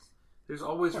There's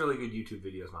always really good YouTube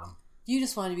videos, Mom. You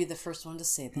just wanted to be the first one to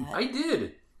say that. I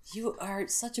did. You are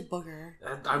such a booger.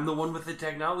 I'm the one with the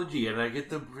technology, and I get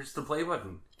the push the play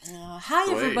button. Hi,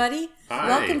 everybody. Hi.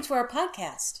 Welcome to our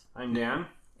podcast. I'm Dan.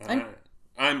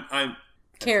 I'm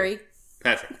Carrie.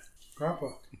 Patrick. Grandpa.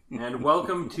 And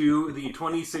welcome to the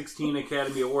 2016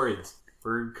 Academy Awards.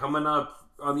 We're coming up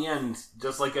on the end,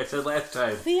 just like I said last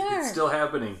time. We are. It's still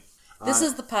happening. This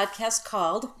is the podcast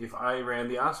called If I Ran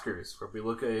the Oscars, where we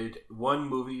look at one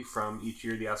movie from each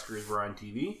year the Oscars were on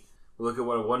TV. We look at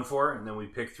what it won for, and then we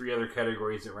pick 3 other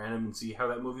categories at random and see how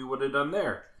that movie would have done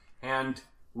there. And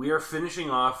we are finishing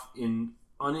off in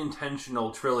unintentional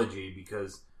trilogy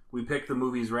because we pick the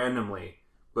movies randomly,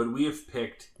 but we have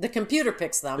picked... The computer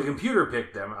picks them. The computer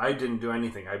picked them. I didn't do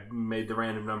anything. I made the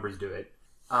random numbers do it.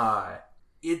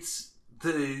 It's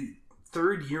the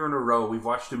 3rd year in a row we've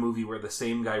watched a movie where the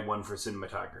same guy won for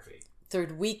cinematography.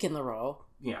 3rd week in the row.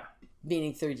 Yeah.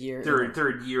 Meaning 3rd year.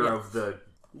 Third year Yeah. of the...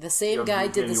 The same guy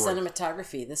did the January.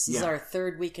 cinematography. This is our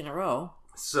 3rd week in a row.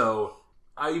 So,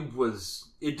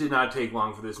 it did not take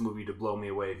long for this movie to blow me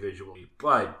away visually,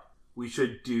 but we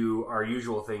should do our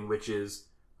usual thing, which is,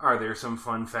 are there some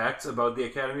fun facts about the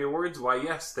Academy Awards? Why,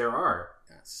 yes, there are.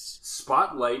 Yes.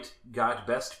 Spotlight got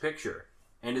Best Picture,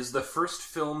 and is the first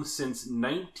film since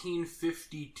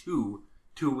 1952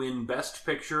 to win Best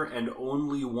Picture and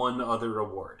only one other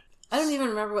award. I don't even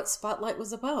remember what Spotlight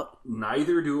was about.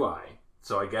 Neither do I,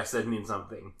 so I guess that means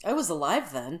something. I was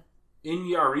alive then.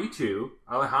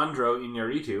 Alejandro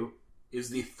Iñárritu, is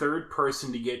the 3rd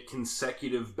person to get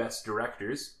consecutive Best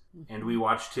Directors, and we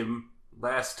watched him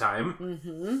last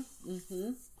time.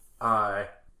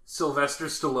 Sylvester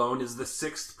Stallone is the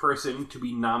 6th person to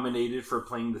be nominated for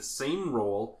playing the same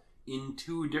role in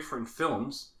 2 different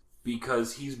films,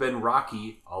 because he's been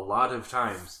Rocky a lot of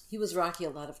times. He was Rocky a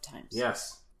lot of times.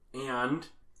 Yes. And,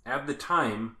 at the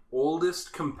time,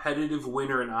 oldest competitive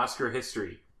winner in Oscar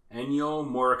history, Ennio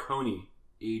Morricone,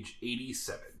 age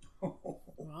 87.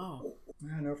 Wow.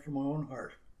 Man after my own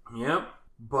heart. Yep.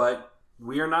 But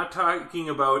we are not talking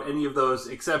about any of those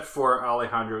except for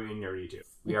Alejandro Iñárritu.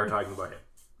 We are talking about him.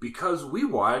 Because we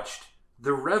watched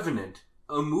The Revenant,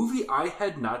 a movie I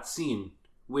had not seen,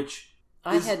 which...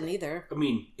 I hadn't either. I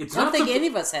mean, it's I not... don't think any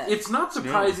of us had. It's not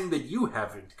surprising that you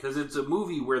haven't, because it's a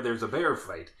movie where there's a bear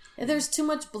fight. And there's too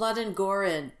much blood and gore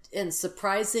and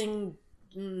surprising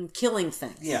killing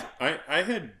things. Yeah. I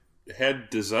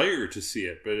had desire to see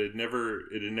it, but it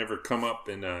had never come up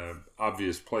in a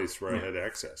obvious place where I had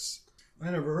access. I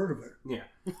never heard of it. Yeah.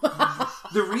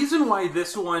 The reason why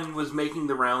this one was making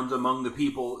the rounds among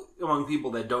people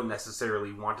that don't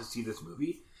necessarily want to see this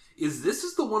movie is this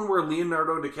is the one where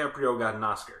Leonardo DiCaprio got an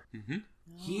Oscar. Mm-hmm.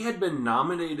 He had been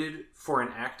nominated for an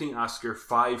acting Oscar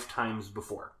 5 times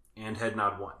before and had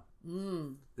not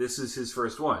won. This is his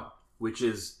first one, which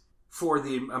is, for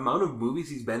the amount of movies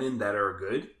he's been in that are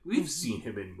good, we've seen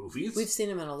him in movies. We've seen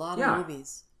him in a lot of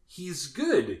movies. He's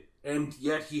good, and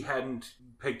yet he hadn't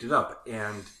picked it up.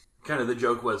 And kind of the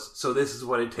joke was, so this is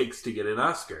what it takes to get an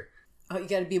Oscar. Oh, you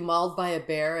got to be mauled by a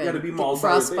bear and be mauled by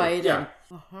frostbite. by a bear.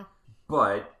 And,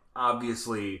 But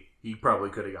obviously, he probably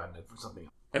could have gotten it for something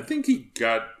else. I think he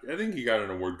got an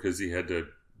award because he had to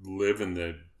live in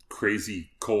the crazy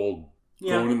cold,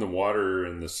 going in the water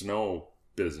and the snow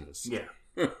business. Yeah.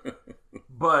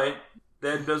 But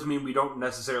that does mean we don't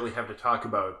necessarily have to talk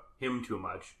about him too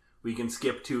much. We can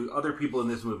skip to other people in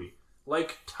this movie,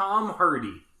 like Tom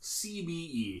Hardy,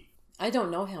 CBE. I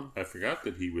don't know him. I forgot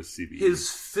that he was CBE.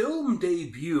 His film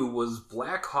debut was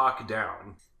Black Hawk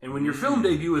Down. And when your film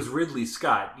debut is Ridley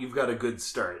Scott, you've got a good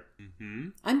start. Mm-hmm.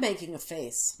 I'm making a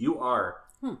face. You are.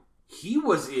 He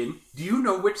was in... Do you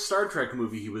know which Star Trek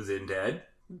movie he was in, Dad?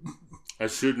 I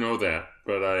should know that,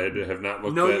 but I have not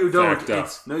looked No, that you don't. fact up.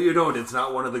 No, you don't. It's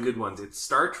not one of the good ones. It's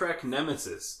Star Trek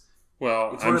Nemesis.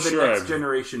 Well, It's one of the Next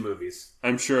Generation movies.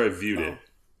 I'm sure I viewed it.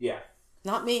 Yeah.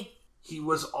 Not me. He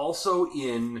was also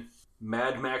in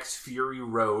Mad Max Fury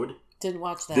Road. Didn't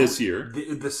watch that. This year.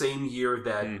 The same year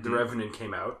that The Revenant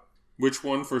came out. Which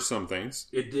won for some things.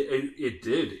 It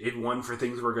did. It won for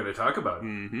things we're going to talk about.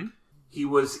 Mm-hmm. He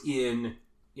was in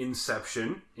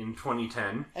Inception in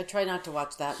 2010. I try not to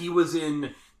watch that. He was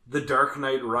in The Dark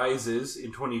Knight Rises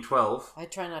in 2012. I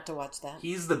try not to watch that.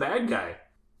 He's the bad guy.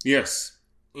 Yes.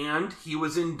 And he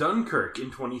was in Dunkirk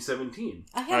in 2017.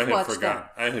 I had watched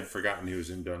that. I had forgotten he was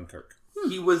in Dunkirk.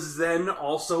 He was then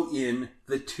also in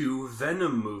the 2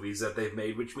 Venom movies that they've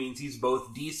made, which means he's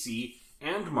both DC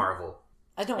and Marvel.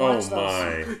 I don't watch those.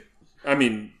 Oh my. I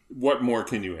mean, what more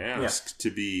can you ask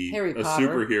to be Harry a Potter.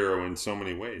 superhero in so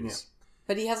many ways? Yeah.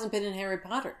 But he hasn't been in Harry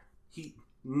Potter.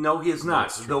 No, he is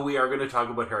not, though we are going to talk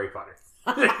about Harry Potter.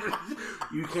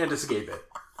 You can't escape it.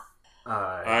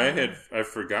 I've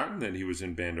forgotten that he was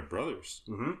in Band of Brothers.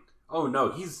 Mm-hmm. Oh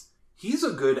no, he's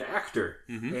a good actor,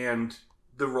 Mm-hmm. and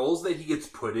the roles that he gets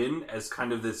put in as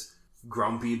kind of this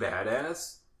grumpy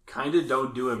badass kind of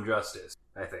don't do him justice,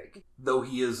 I think. Though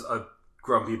he is a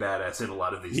grumpy badass in a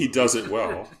lot of these He movies. does it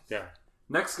well. Yeah.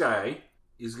 Next guy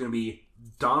is going to be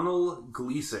Donald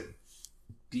Gleason.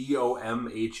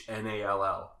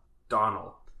 Domhnall.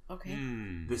 Donald. Okay.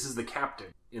 Hmm. This is the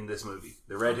captain in this movie,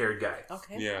 the red-haired guy.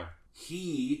 Okay. Yeah.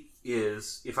 He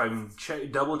is, if I'm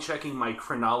double checking my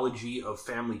chronology of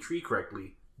family tree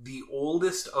correctly, the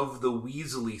oldest of the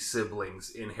Weasley siblings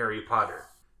in Harry Potter.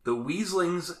 The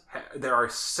Weaslings, there are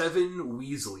 7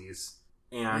 Weasleys,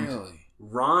 and Really?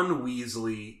 Ron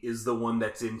Weasley is the one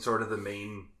that's in sort of the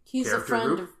main He's a character friend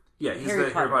group. of Yeah, he's Harry the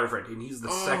Harry Potter. Potter friend, and he's the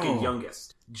Oh. second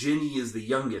youngest. Ginny is the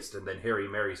youngest, and then Harry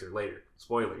marries her later.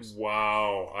 Spoilers.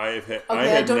 Wow. I Okay,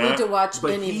 I don't need to watch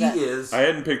But any he of that. is I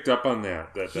hadn't picked up on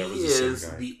that. That he was the is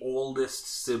same guy. the oldest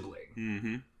sibling.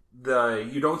 Mm-hmm.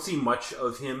 You don't see much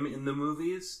of him in the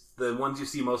movies. The ones you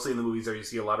see mostly in the movies are you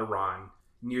see a lot of Ron.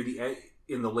 Near the end,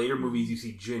 in the later movies, you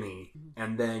see Ginny,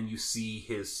 and then you see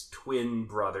his twin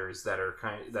brothers that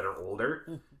are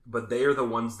older, but they are the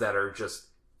ones that are just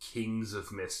kings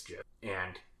of mischief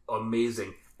and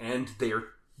amazing. And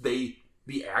the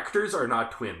actors are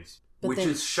not twins, But which they-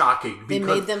 is shocking. They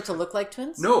Because made them to look like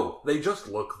twins? no, they just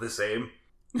look the same.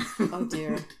 Oh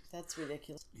dear. That's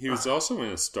ridiculous. He was also in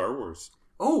a Star Wars.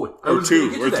 Oh, I Or was gonna 2,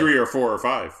 get or to that. 3, or 4, or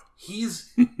 5.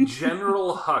 He's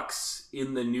General Hux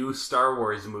in the new Star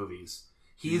Wars movies.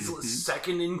 He's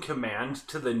second in command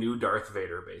to the new Darth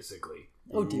Vader, basically.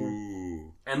 Oh dear.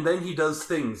 Ooh. And then he does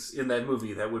things in that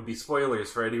movie that would be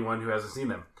spoilers for anyone who hasn't seen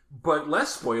them. But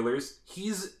less spoilers,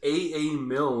 he's A.A.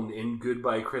 Milne in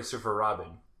Goodbye Christopher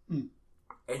Robin.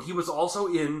 And he was also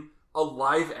in a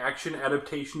live-action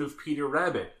adaptation of Peter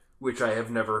Rabbit, which I have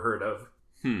never heard of.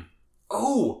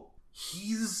 Oh,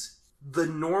 he's the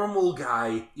normal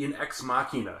guy in Ex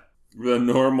Machina. The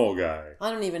normal guy.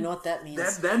 I don't even know what that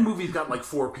means. That movie's got like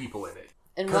 4 people in it.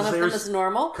 And 'cause one of them there's- is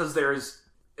normal? Because there's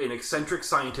an eccentric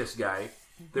scientist guy,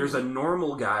 there's a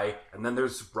normal guy, and then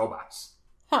there's robots.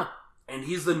 Huh. And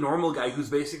he's the normal guy who's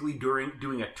basically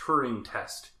doing a Turing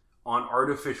test on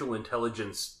artificial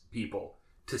intelligence people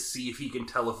to see if he can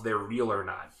tell if they're real or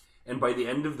not. And by the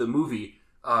end of the movie,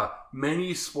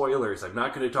 many spoilers, I'm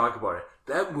not going to talk about it.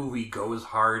 That movie goes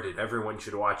hard and everyone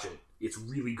should watch it. It's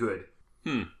really good.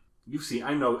 You've seen,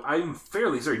 I'm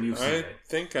fairly certain you've seen I it.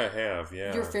 think I have,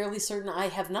 yeah. You're fairly certain I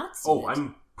have not seen Oh, it.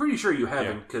 I'm pretty sure you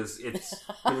haven't because it's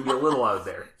going to be a little out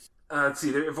there. Let's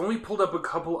see. I've only pulled up a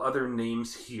couple other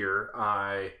names here.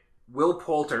 Will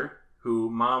Poulter, who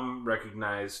Mom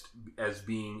recognized as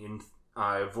being in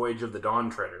Voyage of the Dawn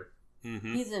Treader.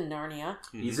 Mm-hmm. He's in Narnia.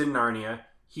 He's in Narnia.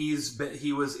 He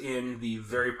was in the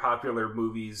very popular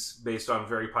movies based on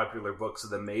very popular books of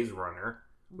The Maze Runner,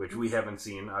 which we haven't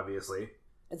seen, obviously.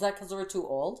 Is that because we're too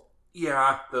old?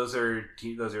 Yeah, those are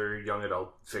young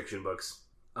adult fiction books.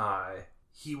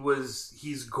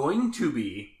 He's going to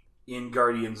be in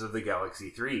Guardians of the Galaxy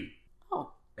 3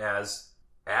 Oh. as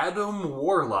Adam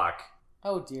Warlock,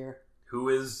 Oh dear. who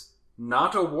is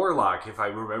not a warlock, if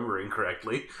I'm remembering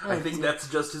correctly. I think dear. that's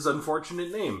just his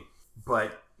unfortunate name.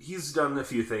 But he's done a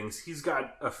few things. He's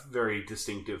got a very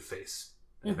distinctive face,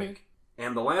 I think.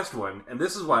 And the last one, and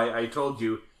this is why I told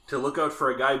you to look out for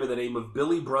a guy by the name of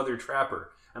Billy Brother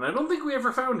Trapper. And I don't think we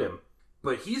ever found him.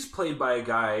 But he's played by a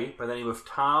guy by the name of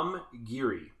Tom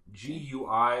Geary.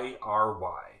 Guiry.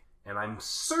 And I'm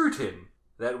certain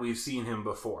that we've seen him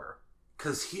before.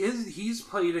 Because he's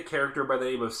played a character by the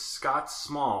name of Scott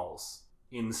Smalls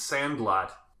in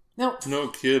Sandlot. No. No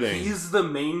kidding. He's the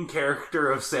main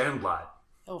character of Sandlot.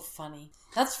 Oh, funny.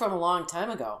 That's from a long time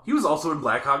ago. He was also in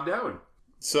Black Hawk Down.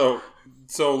 So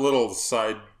little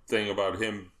side thing about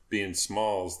him being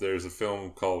Smalls. There's a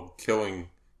film called Killing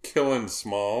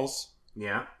Smalls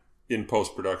Yeah. in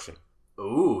post-production.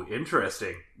 Ooh,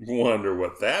 interesting. Wonder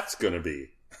what that's going to be.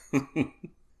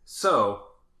 So,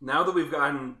 now that we've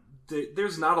gotten...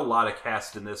 There's not a lot of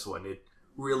cast in this one. It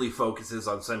really focuses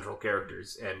on central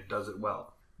characters and does it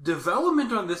well.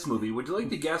 Development on this movie, would you like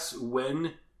to guess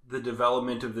when the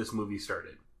development of this movie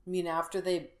started? You mean after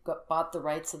they bought the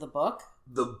rights of the book?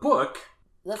 The book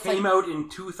That's came like, out in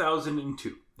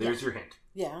 2002. There's your hint.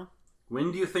 Yeah.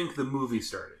 When do you think the movie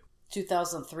started?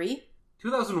 2003?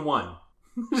 2001.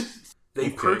 They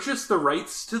Okay. purchased the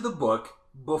rights to the book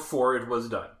before it was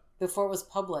done. Before it was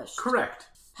published. Correct.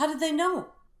 How did they know?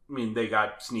 I mean, they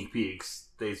got sneak peeks.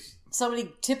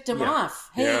 Somebody tipped him Yeah. off.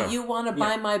 Hey, Yeah. you want to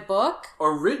buy my book?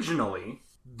 Originally,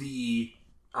 the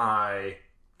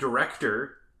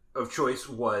director of choice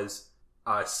was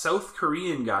a South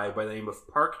Korean guy by the name of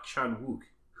Park Chan-wook,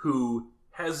 who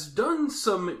has done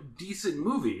some decent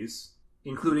movies,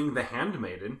 including The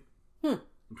Handmaiden in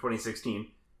 2016,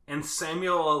 and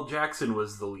Samuel L. Jackson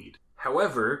was the lead.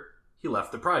 However, he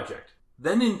left the project.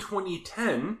 Then in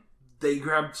 2010, they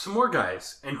grabbed some more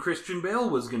guys, and Christian Bale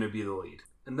was going to be the lead.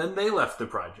 And then they left the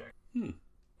project.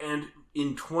 And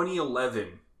in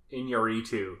 2011,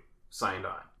 Iñárritu signed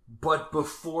on. But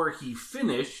before he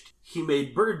finished, he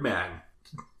made Birdman.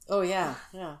 Oh, yeah,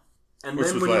 yeah. And Which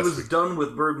then was when he last was week. done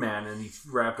with Birdman and he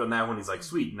wrapped on that one, he's like,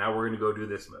 sweet, now we're going to go do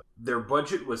this movie. Their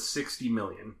budget was $60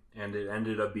 million, and it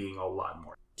ended up being a lot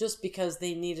more. Just because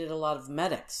they needed a lot of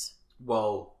medics.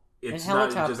 Well, it's And not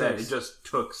just that. helicopters. It just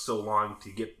took so long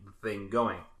to get the thing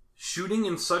going. Shooting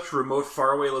in such remote,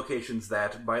 faraway locations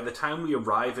that by the time we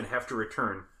arrive and have to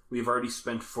return, we've already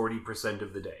spent 40%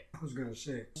 of the day. I was going to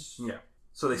say. Yeah.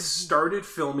 So they started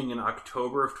filming in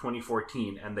October of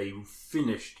 2014, and they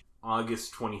finished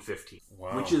August 2015.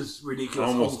 Wow. Which is ridiculous.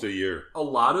 Almost a year. A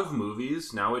lot of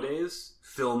movies nowadays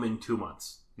film in 2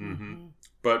 months. Mm-hmm.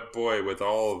 But boy, with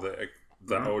all of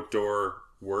the outdoor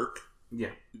work, Yeah.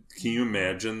 can you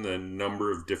imagine the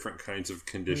number of different kinds of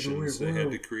conditions they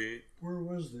had to create? Where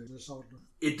was this outdoor?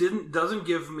 It doesn't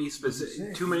give me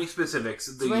too many specifics.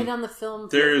 It's right on the film.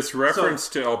 There is reference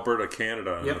to Alberta,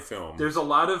 Canada in Yep. the film. There's a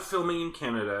lot of filming in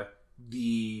Canada.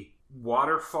 The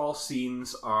waterfall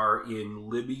scenes are in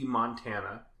Libby,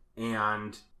 Montana,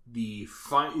 and the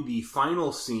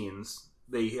final scenes,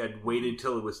 they had waited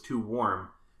till it was too warm,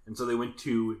 and so they went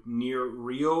to near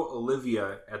Rio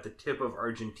Olivia at the tip of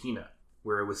Argentina,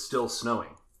 where it was still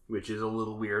snowing, which is a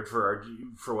little weird for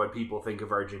what people think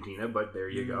of Argentina, but there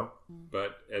you go.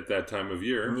 But at that time of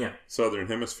year, Yeah. Southern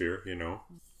Hemisphere, you know.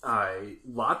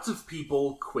 Lots of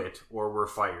people quit or were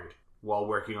fired while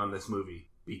working on this movie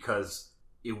because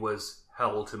it was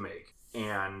hell to make.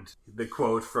 And the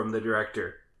quote from the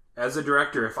director, "As a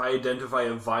director, if I identify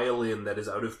a violin that is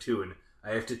out of tune,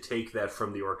 I have to take that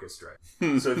from the orchestra.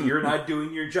 So if you're not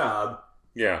doing your job,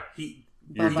 Yeah,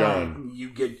 you're Bye-bye. done. you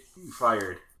get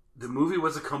fired." The movie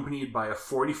was accompanied by a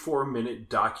 44-minute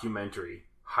documentary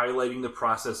highlighting the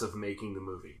process of making the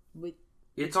movie.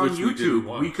 It's on Which we didn't YouTube.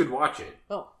 watch. We could watch it.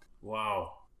 Oh,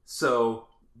 Wow. So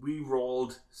we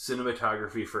rolled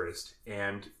cinematography first,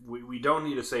 and we don't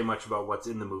need to say much about what's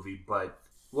in the movie, but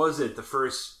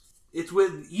it's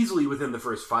easily within the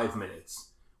first 5 minutes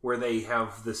where they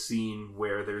have the scene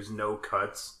where there's no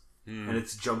cuts and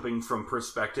it's jumping from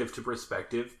perspective to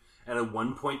perspective, and at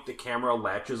one point the camera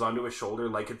latches onto a shoulder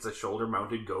like it's a shoulder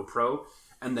mounted GoPro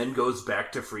and then goes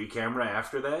back to free camera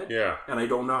after that. Yeah. And I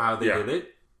don't know how they Yeah. did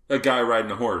it. A guy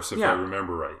riding a horse, if Yeah. I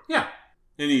remember right. Yeah.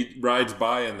 And he rides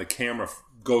by and the camera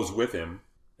goes with him.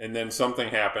 And then something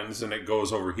happens and it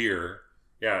goes over here.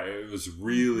 Yeah, it was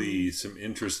really some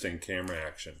interesting camera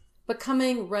action. but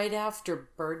coming right after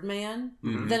Birdman,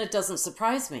 then it doesn't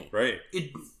surprise me. Right.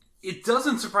 It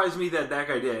doesn't surprise me that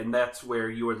guy did, and that's where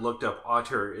you had looked up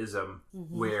auteurism,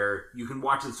 where you can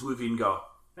watch this movie and go,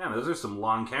 man, those are some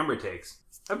long camera takes.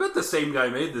 I bet the same guy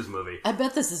made this movie. I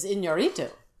bet this is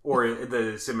Iñárritu. Or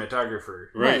the cinematographer.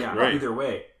 Right, Yeah, right. Either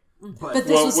way. But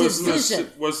this was his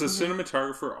vision. Was the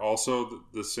cinematographer also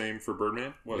the same for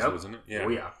Birdman? Yep. Wasn't it? Yeah. Oh,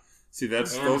 yeah. See,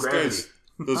 that's And those Gravity. guys.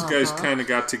 Those guys kind of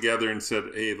got together and said,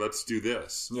 "Hey, let's do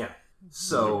this." Yeah. They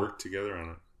So worked together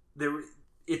on it.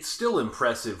 it's still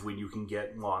impressive when you can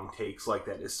get long takes like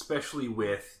that, especially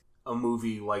with a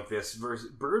movie like this.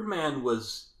 Versus Birdman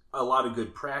was a lot of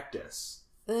good practice.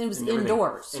 And it was and everything.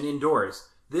 indoors. And indoors.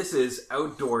 This is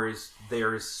outdoors.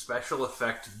 There's special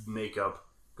effect makeup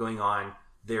going on.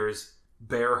 There's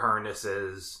bear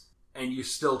harnesses. And you're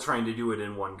still trying to do it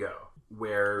in one go.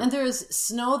 Where And there's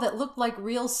snow that looked like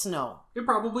real snow it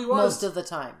probably was. most of the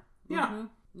time. Yeah.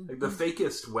 Like the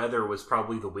fakest weather was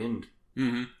probably the wind.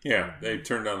 Mm-hmm. Yeah, they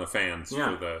turned on the fans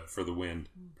Yeah. for the wind,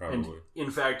 And probably. in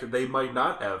fact, they might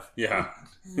not have. Yeah,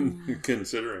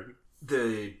 considering.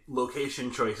 The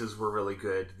location choices were really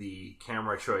good. The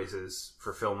camera choices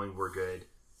for filming were good.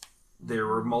 There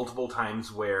were multiple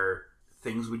times where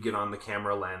things would get on the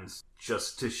camera lens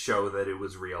just to show that it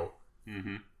was real,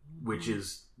 which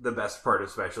is the best part of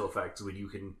special effects, when you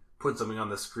can put something on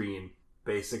the screen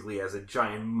basically as a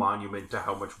giant monument to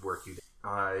how much work you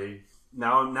did.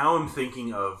 Now I'm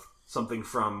thinking of something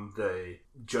from the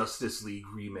Justice League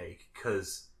remake,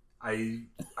 because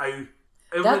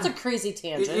That's a crazy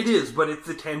tangent. It is, but it's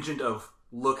the tangent of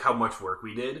look how much work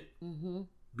we did,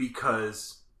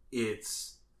 because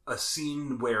it's a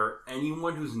scene where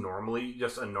anyone who's normally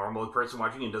just a normal person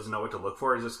watching and doesn't know what to look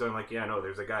for is just going like, yeah, no,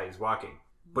 there's a guy, he's walking.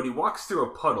 But he walks through a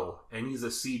puddle, and he's a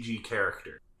CG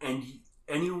character. And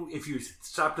if you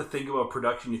stop to think about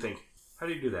production, you think, how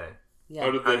do you do that? Yeah.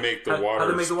 How did they make the water? How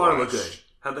did they make the water look splash?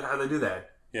 good? How they do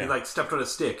that? Yeah. He like stepped on a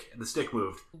stick and the stick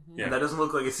moved, Yeah. and that doesn't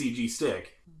look like a CG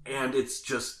stick. And it's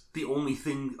just the only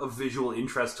thing of visual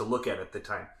interest to look at the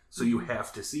time, so you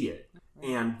have to see it.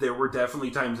 And there were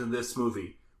definitely times in this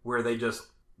movie where they just,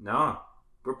 no,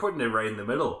 we're putting it right in the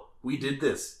middle. We did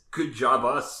this. Good job,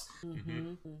 us.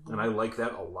 And I like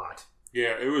that a lot.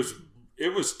 Yeah, it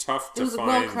was tough to It was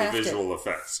find the well-crafted. visual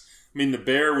effects. I mean, the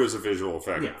bear was a visual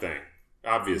effect Yeah. thing,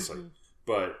 obviously,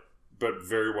 but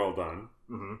very well done.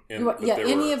 Hmm. But yeah, there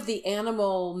any were- of the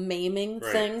animal maiming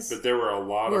right, things. but there were a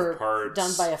lot were of parts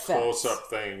done by effects. close-up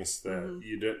things that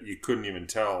you couldn't even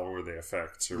tell were they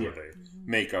effects or Yeah. were they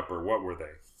makeup or what were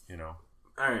they? You know,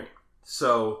 All right.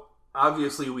 So,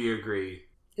 obviously, we agree.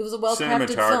 It was a well-crafted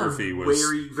cinematography film. was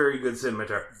Very, very good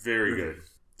cinematography. very good.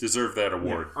 Deserved that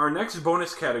award. Yeah. Our next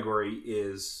bonus category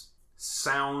is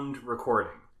sound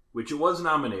recording, which it was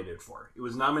nominated for. It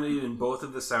was nominated in both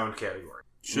of the sound categories.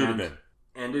 Should have And- been.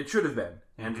 And it should have been.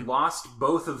 And Mhm. lost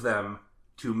both of them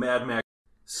to Mad Max.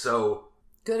 So,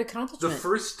 Good the accomplishment.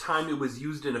 first time it was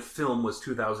used in a film was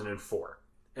 2004.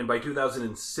 And by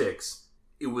 2006,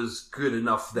 it was good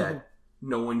enough that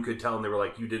no one could tell. And they were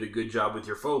like, you did a good job with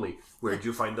your Foley. Where'd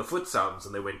you find the foot sounds?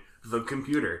 And they went, the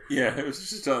computer. Yeah, it was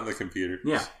just on the computer.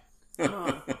 Yeah.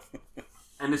 Oh.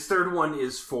 And his third one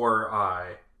is for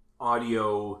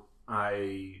audio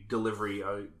delivery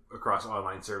across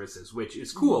online services, which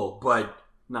is cool, but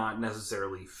not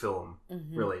necessarily film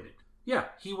related. Yeah,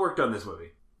 he worked on this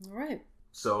movie. All right.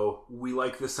 So we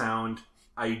like the sound.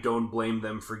 I don't blame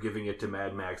them for giving it to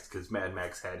Mad Max because Mad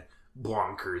Max had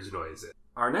bonkers noises.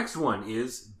 Our next one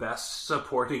is Best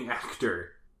Supporting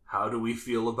Actor. How do we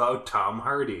feel about Tom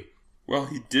Hardy? Well,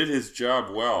 he did his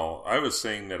job well. I was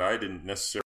saying that I didn't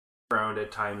necessarily. Around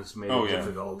at times made Oh, it yeah.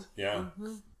 difficult. Yeah.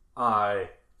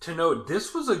 To note,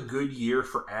 this was a good year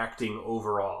for acting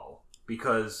overall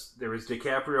because there was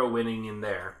DiCaprio winning in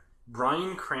there.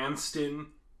 Bryan Cranston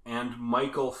and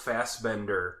Michael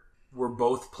Fassbender were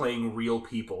both playing real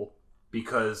people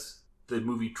because the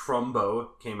movie Trumbo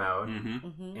came out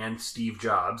Mm-hmm. and Steve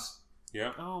Jobs.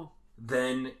 Yeah. Oh.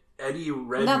 Then Eddie And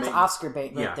Redmayne. that's Oscar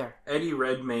bait right yeah, there. Eddie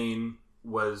Redmayne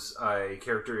was a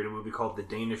character in a movie called The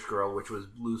Danish Girl, which was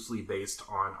loosely based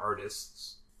on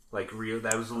artists. Like real,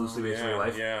 that was loosely based on real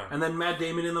life. Yeah. And then Matt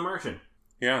Damon in The Martian.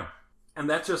 Yeah. And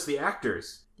that's just the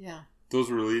actors. Yeah. Those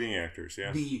were leading actors,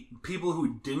 yeah. The people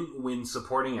who didn't win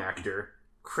supporting actor,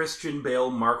 Christian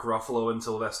Bale, Mark Ruffalo, and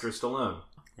Sylvester Stallone.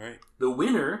 Right. The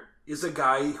winner is a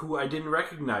guy who I didn't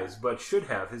recognize, but should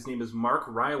have. His name is Mark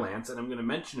Rylance, and I'm going to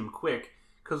mention him quick,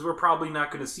 because we're probably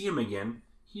not going to see him again.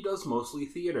 He does mostly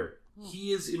theater.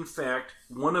 He is, in fact,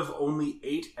 one of only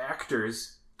 8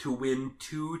 actors to win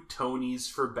 2 Tonys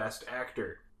for Best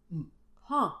Actor.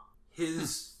 Huh.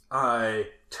 His,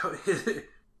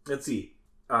 let's see,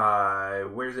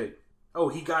 where's it? Oh,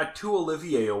 he got 2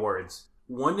 Olivier Awards.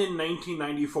 One in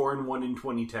 1994 and one in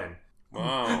 2010.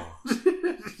 Wow.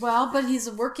 Well, but he's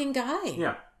a working guy.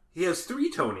 Yeah. He has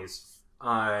 3 Tonys.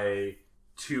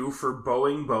 2 for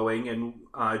Boeing and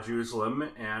Jerusalem,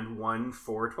 and 1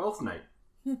 for Twelfth Night.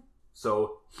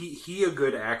 So he a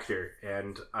good actor,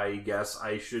 and I guess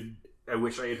I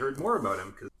wish I had heard more about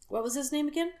him, because What was his name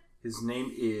again? his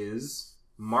name is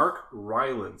Mark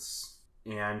Rylance,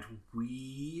 and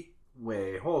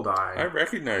hold on. I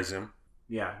recognize him.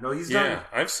 Yeah, no, he's Yeah, done.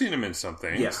 I've seen him in some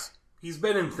things. Yeah, he's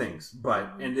been in things,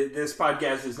 but and this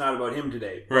podcast is not about him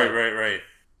today. but Right.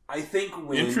 I think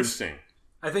when Interesting.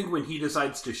 I think when he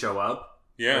decides to show up,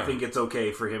 Yeah. I think it's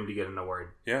okay for him to get an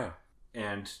award. Yeah.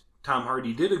 And Tom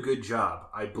Hardy did a good job.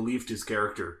 I believed his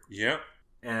character. Yep.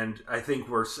 And I think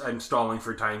I'm stalling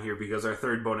for time here because our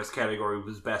third bonus category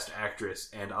was Best Actress,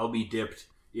 and I'll be dipped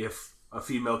if a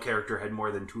female character had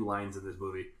more than 2 lines in this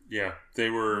movie. Yeah.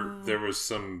 There was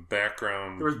some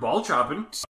background, There was ball chopping.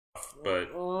 but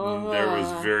there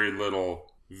was very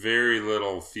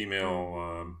little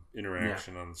female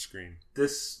interaction on the screen.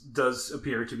 This does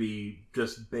appear to be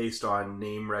just based on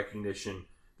name recognition.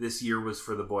 This year was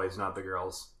for the boys, not the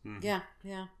girls. Yeah.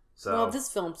 So Well,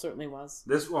 this film certainly was.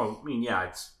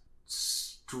 it's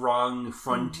strong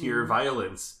frontier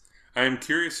violence. I am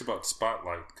curious about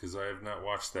Spotlight because I have not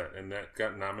watched that, and that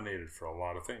got nominated for a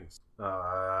lot of things.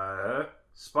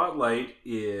 Spotlight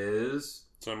is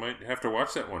So I might have to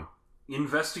watch that one.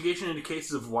 investigation into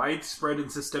cases of widespread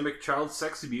and systemic child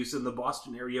sex abuse in the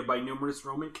Boston area by numerous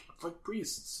Roman Catholic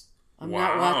priests. I'm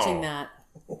Wow. not watching that.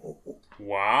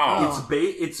 Wow.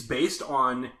 It's based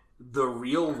on the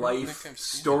real think life I've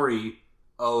seen story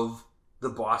of the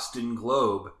Boston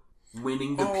Globe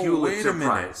winning the Pulitzer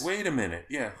Prize. Wait a minute.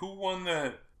 Yeah, who won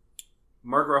the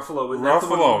Mark Ruffalo was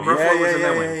Ruffalo. was in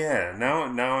that Yeah.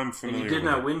 one. Now I'm And familiar he did with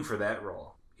not it. win for that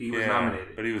role. He was Yeah,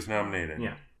 nominated. But he was nominated.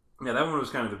 Yeah, that one was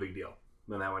kind of a big deal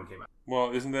when that one came out.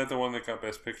 Well, isn't that the one that got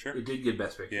Best Picture? It did get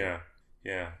Best Picture.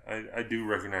 Yeah. I do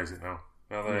recognize it now.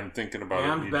 Now that I'm thinking about it.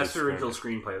 And you Best described Original it.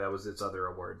 Screenplay. That was its other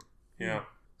award. Yeah.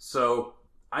 So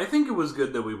I think it was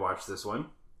good that we watched this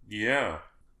one. Yeah.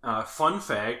 Fun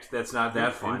fact that's not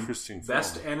that fun. Interesting film.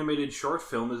 Best animated short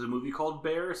film is a movie called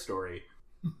Bear Story.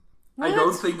 What? I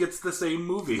don't think it's the same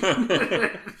movie.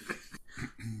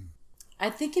 I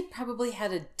think it probably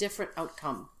had a different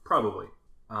outcome. Probably.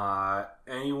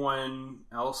 Anyone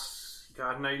else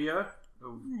got an idea?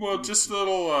 Well, just a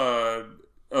little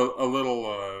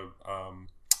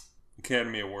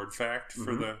Academy Award fact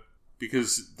for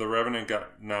because The Revenant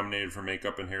got nominated for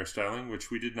makeup and hairstyling, which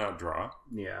we did not draw.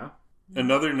 Yeah.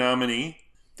 Another nominee,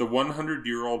 the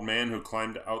 100-year-old man who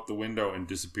climbed out the window and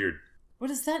disappeared. What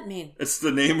does that mean? It's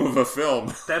the name of a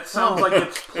film. That sounds like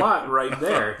its plot right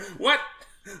there. What?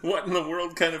 What in the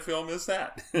world kind of film is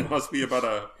that? It must be about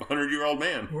a 100-year-old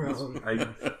man. Well, I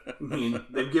mean,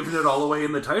 they've given it all away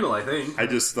in the title, I think. I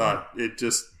just thought it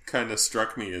just kind of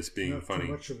struck me as being not funny.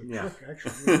 too much of a Yeah. trick,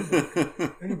 actually.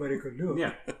 Anybody could do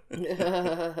it.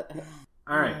 Yeah.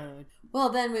 All right. Well,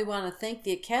 then we want to thank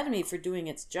the Academy for doing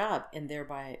its job and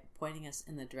thereby pointing us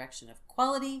in the direction of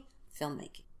quality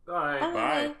filmmaking. Bye.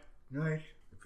 Bye. Night.